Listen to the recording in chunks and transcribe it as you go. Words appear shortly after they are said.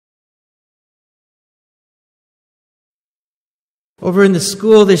Over in the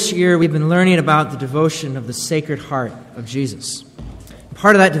school this year, we've been learning about the devotion of the Sacred Heart of Jesus.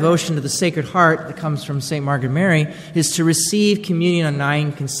 Part of that devotion to the Sacred Heart that comes from St. Margaret Mary is to receive communion on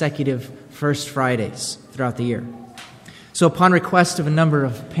 9 consecutive First Fridays throughout the year. So upon request of a number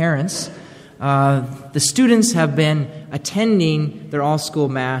of parents, the students have been attending their all-school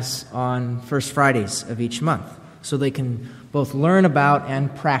Mass on First Fridays of each month, so they can both learn about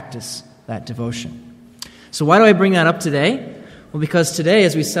and practice that devotion. So why do I bring that up today? Well, because today,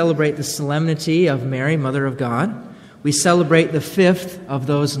 as we celebrate the solemnity of Mary, Mother of God, we celebrate the 5th of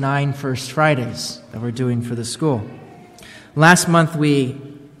those 9 First Fridays that we're doing for the school. Last month, we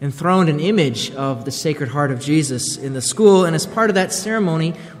enthroned an image of the Sacred Heart of Jesus in the school, and as part of that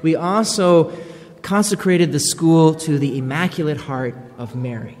ceremony, we also consecrated the school to the Immaculate Heart of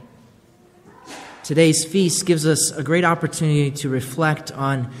Mary. Today's feast gives us a great opportunity to reflect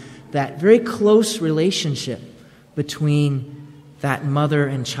on that very close relationship between that mother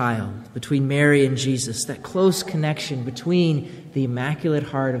and child, between Mary and Jesus, that close connection between the Immaculate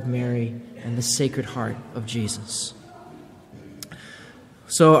Heart of Mary and the Sacred Heart of Jesus.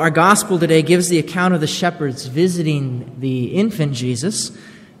 So our gospel today gives the account of the shepherds visiting the infant Jesus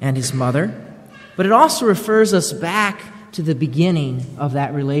and his mother, but it also refers us back to the beginning of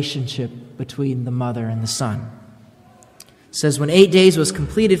that relationship between the mother and the son. It says, when 8 days was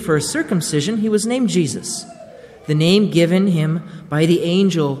completed for his circumcision, he was named Jesus, the name given him by the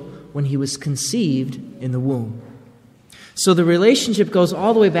angel when he was conceived in the womb. So the relationship goes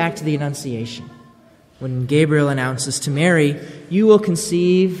all the way back to the Annunciation, when Gabriel announces to Mary, you will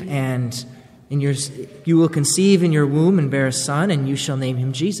conceive in your womb and bear a son, and you shall name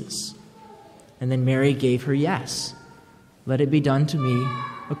him Jesus. And then Mary gave her yes. Let it be done to me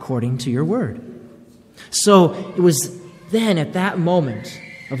according to your word. So it was then at that moment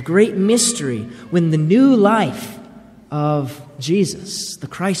of great mystery, when the new life of Jesus, the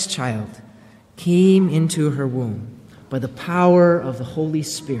Christ child, came into her womb by the power of the Holy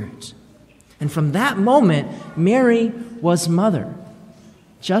Spirit. And from that moment, Mary was mother,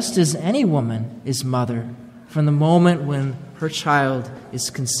 just as any woman is mother from the moment when her child is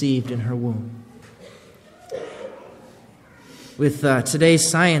conceived in her womb. With today's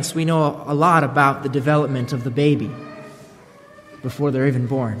science, we know a lot about the development of the baby before they're even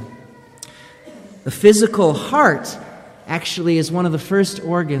born. The physical heart actually is one of the first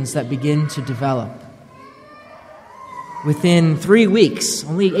organs that begin to develop. Within 3 weeks,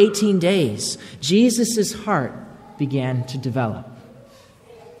 only 18 days, Jesus' heart began to develop.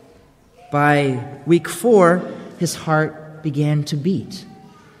 By week 4, his heart began to beat.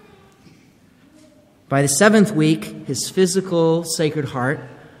 By the 7th week, his physical Sacred Heart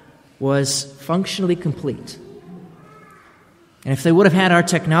was functionally complete. And if they would have had our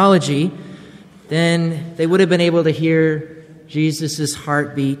technology, then they would have been able to hear Jesus'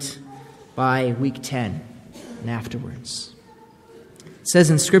 heartbeat by week 10 and afterwards. It says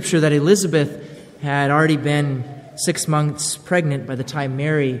in Scripture that Elizabeth had already been 6 months pregnant by the time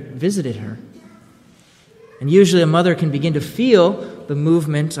Mary visited her. And usually a mother can begin to feel the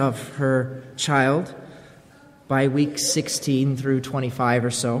movement of her child by week 16 through 25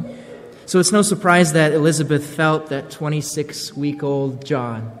 or so. So it's no surprise that Elizabeth felt that 26-week-old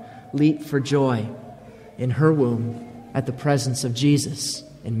John leap for joy in her womb at the presence of Jesus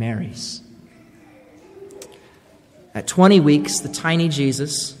in Mary's. At 20 weeks, the tiny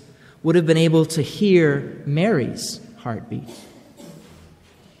Jesus would have been able to hear Mary's heartbeat.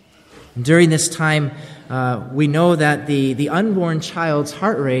 And during this time, we know that the unborn child's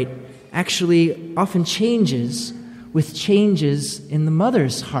heart rate actually often changes with changes in the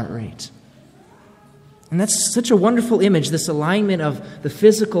mother's heart rate. And that's such a wonderful image, this alignment of the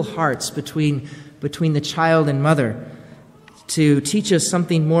physical hearts between the child and mother, to teach us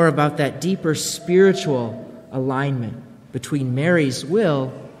something more about that deeper spiritual alignment between Mary's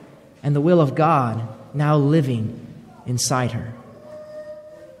will and the will of God now living inside her.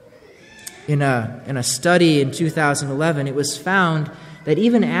 In a study in 2011, it was found that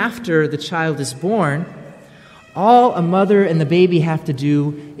even after the child is born, all a mother and the baby have to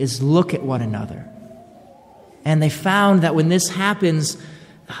do is look at one another. And they found that when this happens,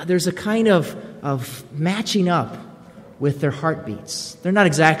 there's a kind of matching up with their heartbeats. They're not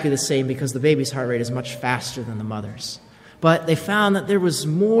exactly the same because the baby's heart rate is much faster than the mother's. But they found that there was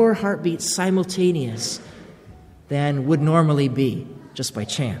more heartbeats simultaneous than would normally be, just by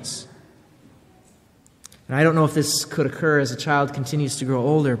chance. And I don't know if this could occur as a child continues to grow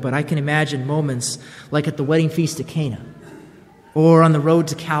older, but I can imagine moments like at the wedding feast at Cana, or on the road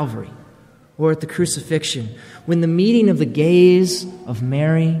to Calvary, or at the crucifixion, when the meeting of the gaze of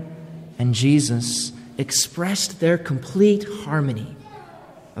Mary and Jesus expressed their complete harmony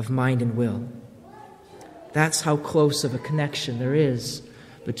of mind and will. That's how close of a connection there is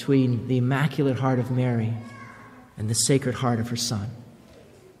between the Immaculate Heart of Mary and the Sacred Heart of her Son.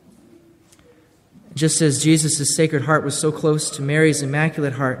 Just as Jesus' Sacred Heart was so close to Mary's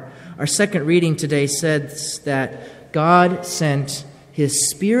Immaculate Heart, our second reading today says that God sent His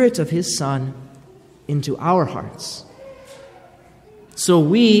Spirit of His Son into our hearts. So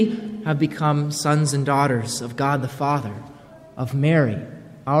we have become sons and daughters of God the Father, of Mary,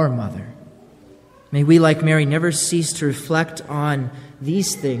 our mother. May we, like Mary, never cease to reflect on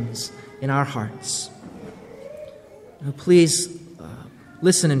these things in our hearts. Now, please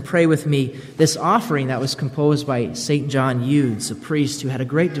listen and pray with me this offering that was composed by St. John Eudes, a priest who had a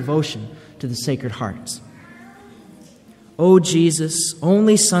great devotion to the Sacred Heart. O Jesus,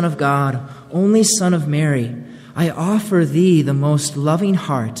 only Son of God, only Son of Mary, I offer Thee the most loving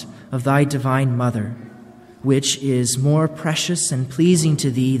heart of Thy divine Mother, which is more precious and pleasing to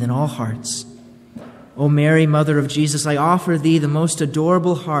Thee than all hearts. O Mary, Mother of Jesus, I offer Thee the most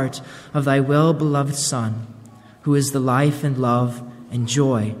adorable heart of Thy well-beloved Son, who is the life and love and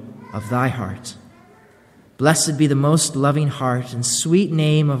joy of Thy heart. Blessed be the most loving heart and sweet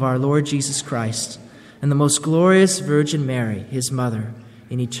name of our Lord Jesus Christ, and the most glorious Virgin Mary, His Mother,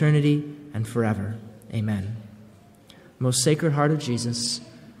 in eternity and forever. Amen. Most Sacred Heart of Jesus,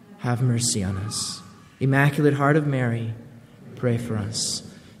 have mercy on us. Immaculate Heart of Mary, pray for us.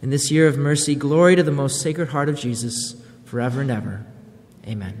 In this year of mercy, glory to the most Sacred Heart of Jesus, forever and ever.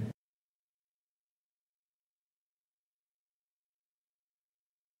 Amen.